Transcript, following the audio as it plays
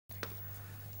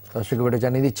দর্শক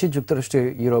জানিয়ে দিচ্ছি যুক্তরাষ্ট্রে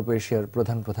ইউরোপ এশিয়ার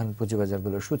প্রধান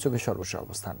পুঁজিবাজারগুলোর সূচকের সর্বশেষ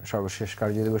অবস্থান। সর্বশেষ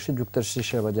কার্যদিবসে যুক্তরাষ্ট্রের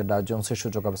শেয়ারবাজার ডাও জোন্সের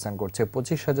সূচক অবস্থান করছে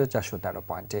 25,413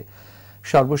 পয়েন্টে।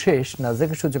 সর্বশেষ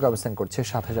নাসডাকের সূচক অবস্থান করছে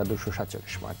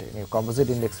 7,247 পয়েন্টে। কম্পোজিট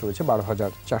ইন্ডেক্স রয়েছে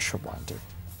 12,400 পয়েন্টে।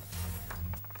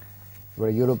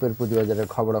 এবার ইউরোপের পুঁজিবাজারের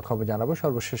খবরাখবর জানাবো।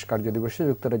 সর্বশেষ কার্যদিবসে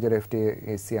যুক্তরাজ্যের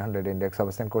FTSE 100 ইন্ডেক্স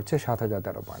অবস্থান করছে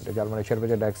 7,013 পয়েন্টে। জার্মানির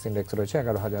শেয়ারবাজার ডাক্স ইন্ডেক্স রয়েছে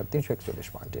 11,341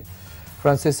 পয়েন্টে।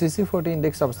 ফ্রান্সের CAC 40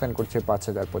 ইন্ডেক্স অবস্থান করছে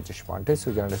 5,025 পয়েন্টে।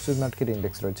 সুইজারল্যান্ডের সুইস মার্কেট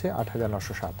ইন্ডেক্স রয়েছে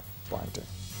 8,907 পয়েন্টে।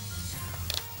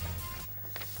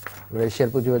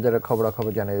 এশিয়ার পুঁজিবাজারের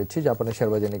খবরাখবর জানিয়ে দিচ্ছি। জাপানের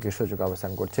শেয়ারবাজার নিকেই সূচক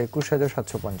অবস্থান করছে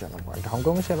 21,755 পয়েন্ট।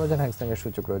 হংকংয়ের শেয়ারবাজার হ্যাংসেংয়ের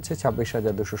সূচক রয়েছে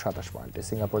 26,227 পয়েন্টে।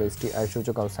 সিঙ্গাপুরের STI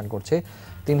সূচক অবস্থান করছে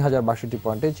 3,062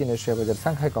 পয়েন্টে। চীনের শেয়ারবাজার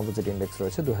সাংহাই কম্পোজিট ইন্ডেক্স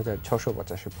রয়েছে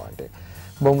 2,685 পয়েন্টে।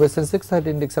 বোম্বে সেন্সেক্স 30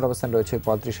 ইন্ডেক্সের অবস্থান রয়েছে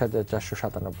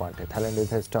 35,457 পয়েন্টে।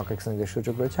 থাইল্যান্ডের স্টক এক্সচেঞ্জের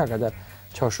সূচক রয়েছে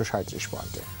 1,637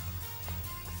 পয়েন্টে।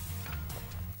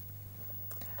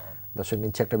 দর্শক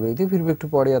নিচ্ছে একটা বিরতি, ফিরবে একটু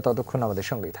পরে, ততক্ষণ আমাদের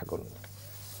সঙ্গেই থাকুন।